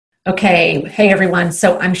Okay, hey everyone.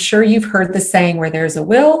 So I'm sure you've heard the saying where there's a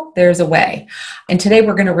will, there's a way. And today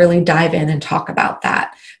we're going to really dive in and talk about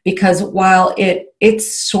that because while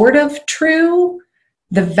it's sort of true,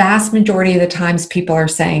 the vast majority of the times people are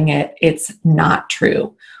saying it's not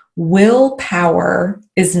true. Willpower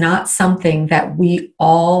is not something that we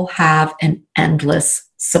all have an endless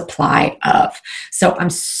supply of. So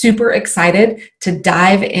I'm super excited to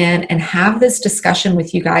dive in and have this discussion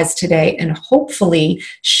with you guys today and hopefully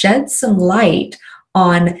shed some light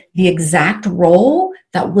on the exact role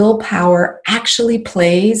that willpower actually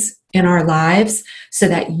plays in our lives so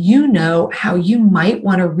that you know how you might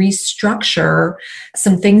want to restructure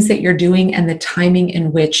some things that you're doing and the timing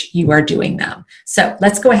in which you are doing them. So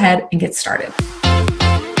let's go ahead and get started.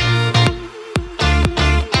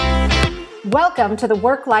 Welcome to the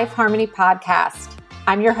Work-Life Harmony Podcast.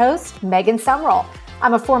 I'm your host, Megan Sumrell.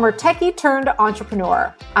 I'm a former techie turned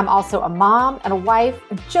entrepreneur. I'm also a mom and a wife.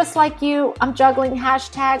 And just like you, I'm juggling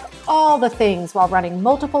all the things while running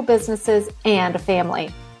multiple businesses and a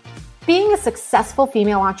family. Being a successful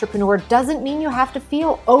female entrepreneur doesn't mean you have to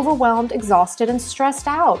feel overwhelmed, exhausted, and stressed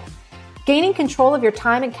out. Gaining control of your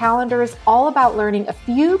time and calendar is all about learning a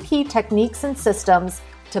few key techniques and systems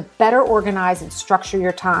to better organize and structure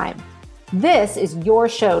your time. This is your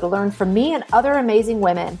show to learn from me and other amazing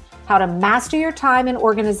women how to master your time and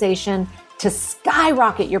organization to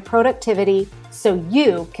skyrocket your productivity so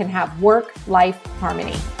you can have work-life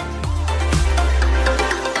harmony.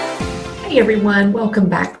 Hey everyone, welcome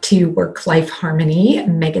back to Work-Life Harmony.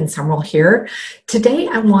 Megan Sumrell here. Today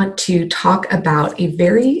I want to talk about a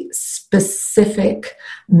very specific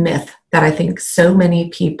myth that I think so many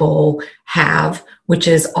people have, which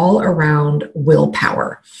is all around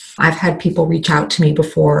willpower. I've had people reach out to me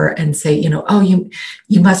before and say,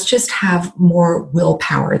 you must just have more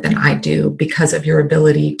willpower than I do because of your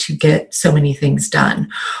ability to get so many things done.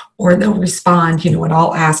 Or they'll respond, and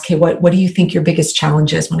I'll ask, hey, what do you think your biggest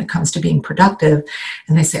challenge is when it comes to being productive?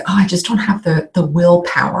 And they say, I just don't have the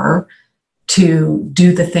willpower to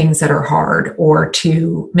do the things that are hard or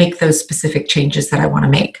to make those specific changes that I want to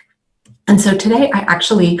make. And so today I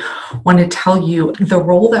actually want to tell you the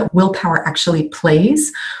role that willpower actually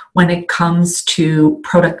plays when it comes to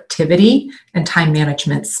productivity and time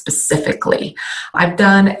management specifically. I've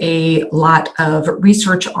done a lot of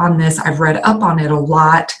research on this. I've read up on it a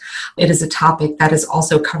lot. It is a topic that is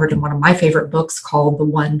also covered in one of my favorite books called The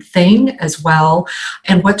One Thing as well.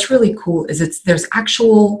 And what's really cool is there's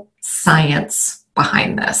actual science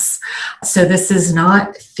behind this. So this is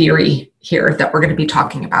not theory here that we're going to be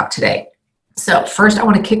talking about today. So first, I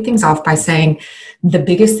want to kick things off by saying the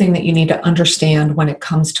biggest thing that you need to understand when it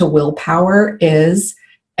comes to willpower is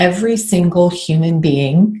every single human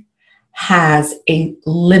being has a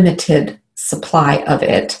limited supply of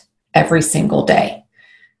it every single day.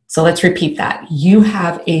 So let's repeat that. You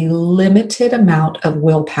have a limited amount of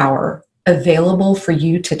willpower available for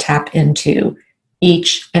you to tap into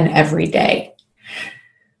each and every day.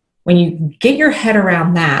 When you get your head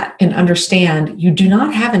around that and understand you do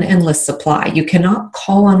not have an endless supply, you cannot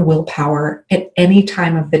call on willpower at any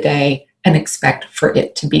time of the day and expect for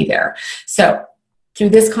it to be there. So through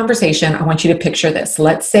this conversation, I want you to picture this.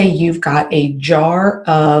 Let's say you've got a jar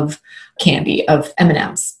of candy, of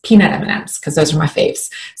M&Ms, peanut M&Ms, because those are my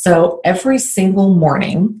faves. So every single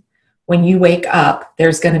morning when you wake up,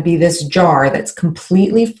 there's going to be this jar that's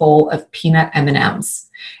completely full of peanut M&Ms.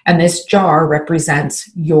 And this jar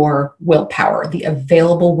represents your willpower, the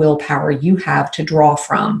available willpower you have to draw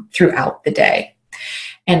from throughout the day.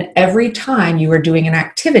 And every time you are doing an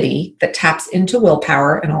activity that taps into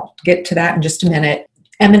willpower, and I'll get to that in just a minute,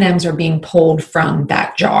 M&Ms are being pulled from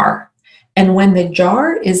that jar. And when the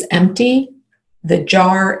jar is empty, the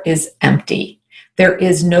jar is empty. There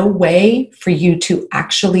is no way for you to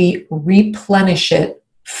actually replenish it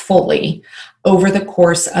fully over the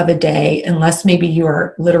course of a day, unless maybe you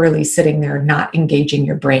are literally sitting there not engaging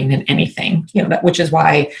your brain in anything, which is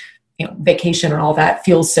why, vacation and all that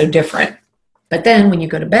feels so different. But then when you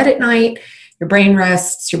go to bed at night, your brain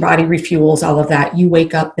rests, your body refuels, all of that. You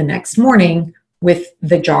wake up the next morning with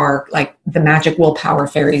the jar, like the magic willpower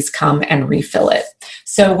fairies come and refill it.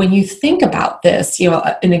 So when you think about this,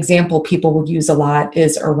 an example people will use a lot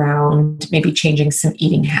is around maybe changing some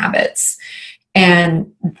eating habits.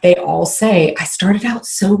 And they all say, I started out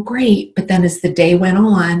so great, but then as the day went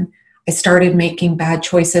on, I started making bad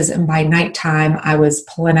choices. And by nighttime, I was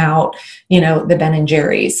pulling out, the Ben and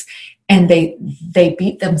Jerry's. And they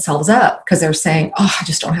beat themselves up because they're saying, I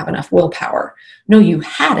just don't have enough willpower. No, you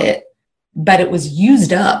had it, but it was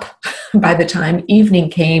used up by the time evening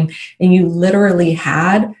came and you literally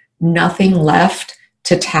had nothing left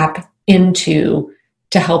to tap into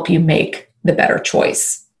to help you make the better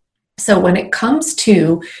choice. So when it comes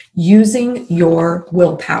to using your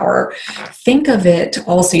willpower, think of it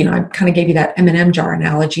also, I kind of gave you that M&M jar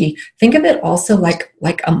analogy. Think of it also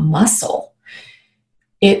like a muscle.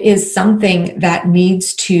 It is something that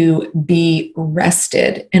needs to be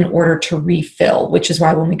rested in order to refill, which is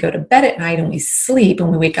why when we go to bed at night and we sleep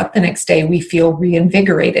and we wake up the next day, we feel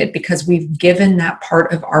reinvigorated because we've given that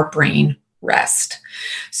part of our brain rest.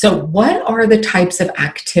 So what are the types of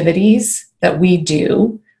activities that we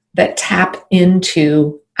do that tap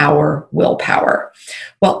into our willpower?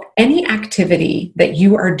 Well, any activity that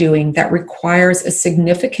you are doing that requires a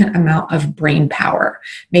significant amount of brain power,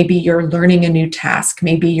 maybe you're learning a new task,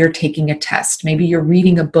 maybe you're taking a test, maybe you're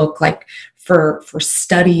reading a book like for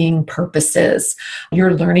studying purposes,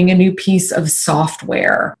 you're learning a new piece of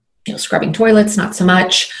software, scrubbing toilets, not so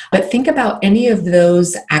much, but think about any of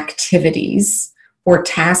those activities or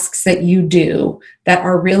tasks that you do that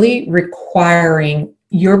are really requiring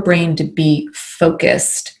your brain to be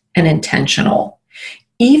focused and intentional,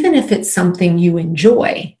 even if it's something you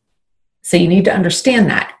enjoy. So you need to understand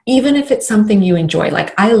that. Even if it's something you enjoy,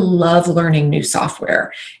 like I love learning new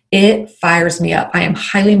software. It fires me up. I am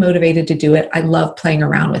highly motivated to do it. I love playing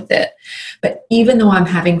around with it. But even though I'm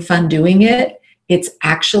having fun doing it, it's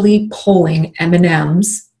actually pulling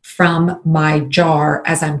M&Ms from my jar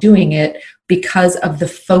as I'm doing it because of the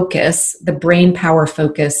focus, the brain power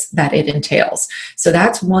focus that it entails. So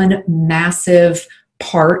that's one massive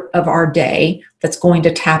part of our day that's going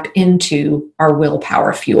to tap into our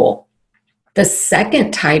willpower fuel. The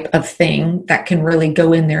second type of thing that can really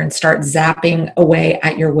go in there and start zapping away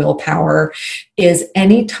at your willpower is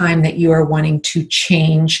any time that you are wanting to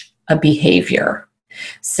change a behavior.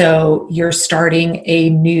 So you're starting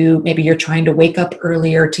maybe you're trying to wake up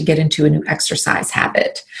earlier to get into a new exercise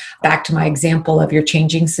habit. Back to my example of you're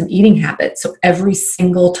changing some eating habits. So every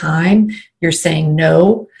single time you're saying,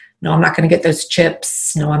 no, I'm not going to get those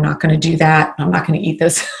chips. No, I'm not going to do that. No, I'm not going to eat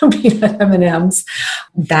those peanut M&Ms.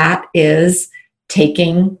 That is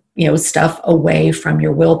taking, stuff away from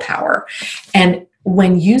your willpower. And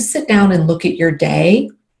when you sit down and look at your day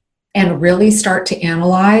and really start to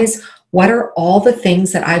analyze, what are all the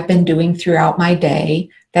things that I've been doing throughout my day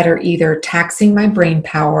that are either taxing my brain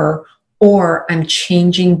power or I'm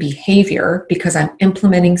changing behavior because I'm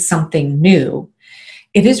implementing something new?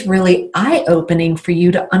 It is really eye-opening for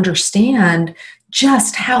you to understand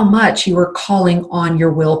just how much you are calling on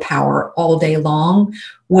your willpower all day long,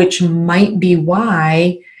 which might be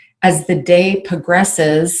why, as the day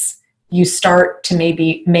progresses, you start to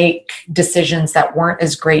maybe make decisions that weren't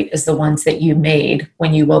as great as the ones that you made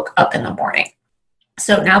when you woke up in the morning.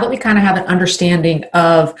 So now that we kind of have an understanding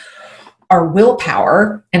of our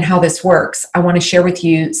willpower and how this works, I want to share with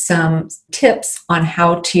you some tips on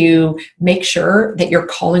how to make sure that you're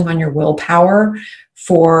calling on your willpower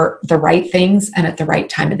for the right things and at the right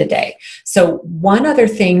time of the day. So one other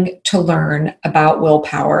thing to learn about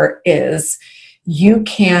willpower is you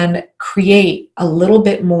can create a little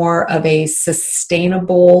bit more of a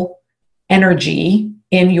sustainable energy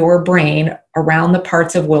in your brain around the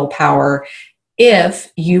parts of willpower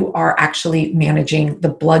if you are actually managing the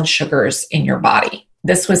blood sugars in your body.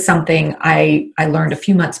 This was something I learned a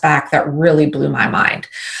few months back that really blew my mind.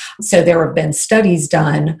 So there have been studies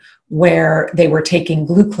done where they were taking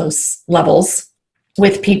glucose levels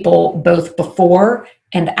with people both before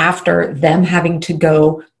and after them having to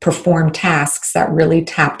go perform tasks that really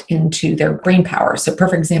tapped into their brain power. So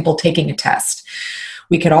perfect example, taking a test.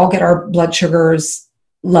 We could all get our blood sugars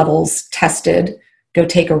levels tested, go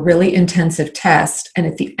take a really intensive test, and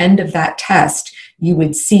at the end of that test, you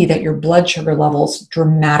would see that your blood sugar levels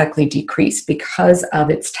dramatically decrease because of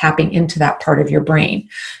its tapping into that part of your brain.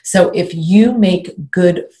 So if you make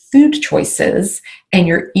good food choices and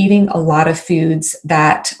you're eating a lot of foods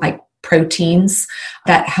that like proteins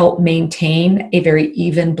that help maintain a very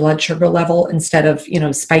even blood sugar level instead of,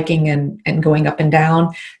 spiking and going up and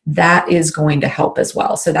down, that is going to help as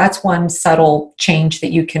well. So that's one subtle change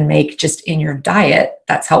that you can make just in your diet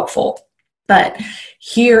that's helpful. But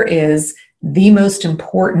here is the most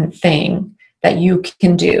important thing that you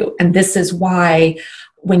can do. And this is why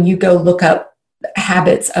when you go look up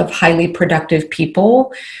habits of highly productive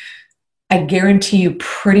people, I guarantee you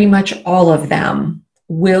pretty much all of them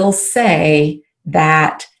will say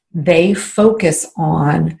that they focus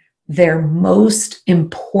on their most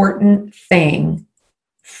important thing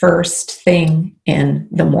first thing in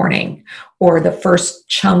the morning, or the first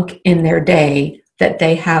chunk in their day that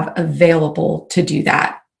they have available to do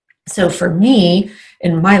that. So for me,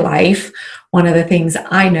 in my life, one of the things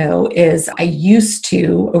I know is I used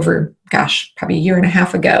to, over probably a year and a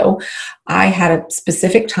half ago, I had a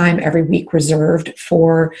specific time every week reserved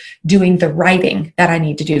for doing the writing that I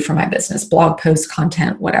need to do for my business, blog posts,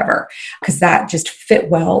 content, whatever, because that just fit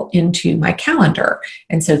well into my calendar.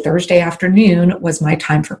 And so Thursday afternoon was my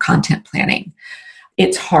time for content planning.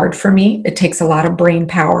 It's hard for me. It takes a lot of brain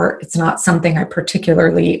power. It's not something I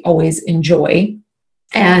particularly always enjoy.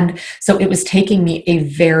 And so it was taking me a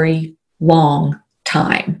very long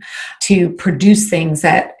time to produce things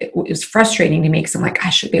that it was frustrating to me because I'm like, I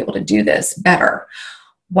should be able to do this better.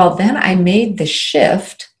 Well, then I made the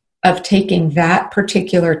shift of taking that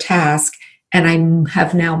particular task and I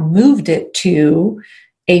have now moved it to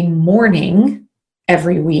a morning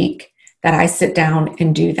every week that I sit down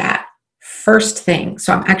and do that first thing.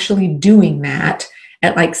 So I'm actually doing that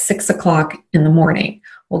at like 6 o'clock in the morning.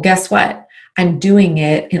 Well, guess what? I'm doing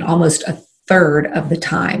it in almost a third of the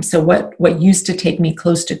time. So what used to take me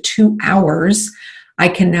close to 2 hours, I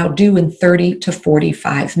can now do in 30 to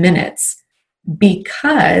 45 minutes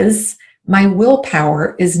because my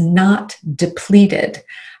willpower is not depleted.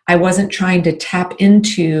 I'm not trying to tap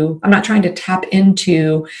into,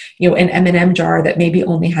 an M&M jar that maybe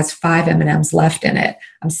only has 5 M&Ms left in it.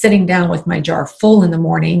 I'm sitting down with my jar full in the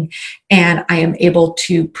morning and I am able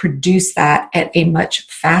to produce that at a much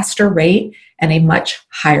faster rate and a much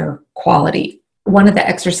higher quality. One of the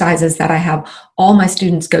exercises that I have all my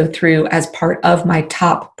students go through as part of my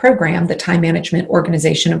top program, the Time Management,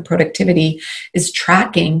 Organization, and Productivity, is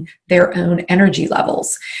tracking their own energy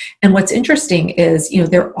levels. And what's interesting is,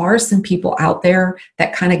 there are some people out there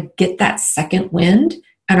that kind of get that second wind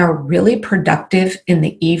and are really productive in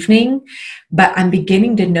the evening. But I'm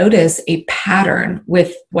beginning to notice a pattern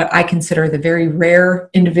with what I consider the very rare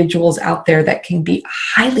individuals out there that can be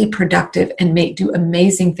highly productive and do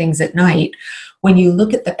amazing things at night. When you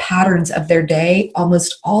look at the patterns of their day,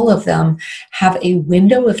 almost all of them have a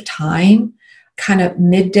window of time, kind of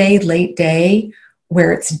midday, late day,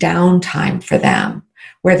 where it's downtime for them,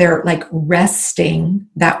 where they're like resting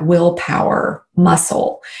that willpower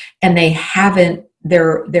muscle, and they haven't,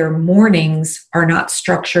 their mornings are not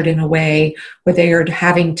structured in a way where they are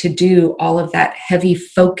having to do all of that heavy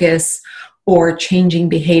focus or changing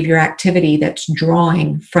behavior activity that's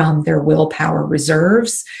drawing from their willpower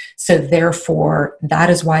reserves. So therefore, that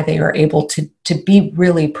is why they are able to be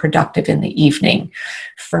really productive in the evening.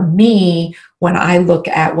 For me, when I look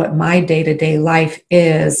at what my day-to-day life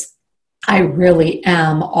is, I really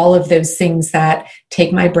am all of those things that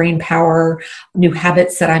take my brain power, new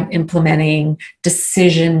habits that I'm implementing,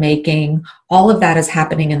 decision making, all of that is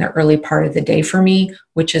happening in the early part of the day for me,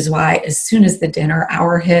 which is why as soon as the dinner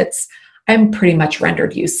hour hits, I'm pretty much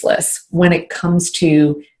rendered useless when it comes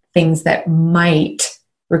to things that might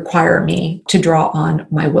require me to draw on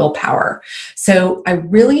my willpower. So I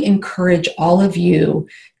really encourage all of you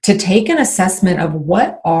to take an assessment of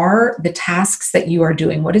what are the tasks that you are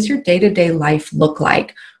doing. What does your day-to-day life look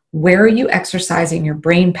like? Where are you exercising your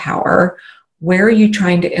brain power? Where are you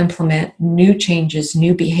trying to implement new changes,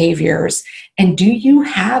 new behaviors? And do you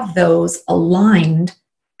have those aligned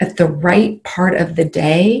at the right part of the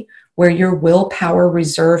day where your willpower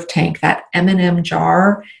reserve tank, that M&M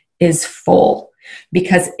jar, is full?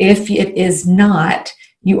 Because if it is not,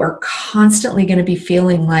 you are constantly going to be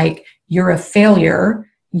feeling like you're a failure,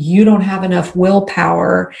 you don't have enough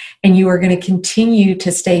willpower, and you are going to continue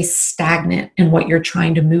to stay stagnant in what you're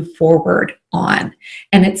trying to move forward on.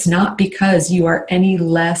 And it's not because you are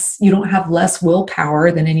you don't have less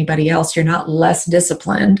willpower than anybody else. You're not less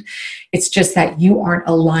disciplined. It's just that you aren't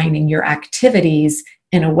aligning your activities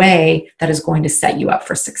in a way that is going to set you up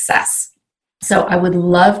for success. So I would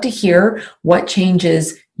love to hear what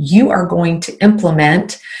changes you are going to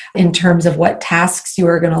implement in terms of what tasks you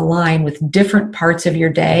are going to align with different parts of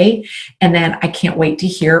your day. And then I can't wait to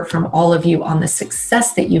hear from all of you on the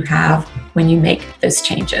success that you have when you make those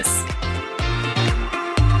changes.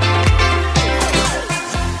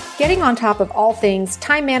 Getting on top of all things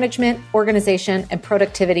time management, organization, and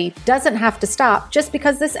productivity doesn't have to stop just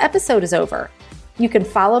because this episode is over. You can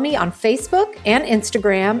follow me on Facebook and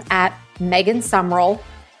Instagram at Megan Sumrell,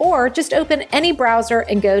 or just open any browser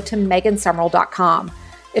and go to megansumrell.com.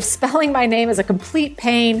 If spelling my name is a complete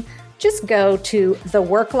pain, just go to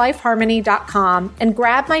theworklifeharmony.com and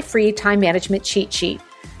grab my free time management cheat sheet.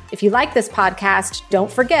 If you like this podcast,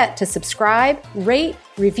 don't forget to subscribe, rate,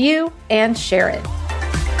 review, and share it.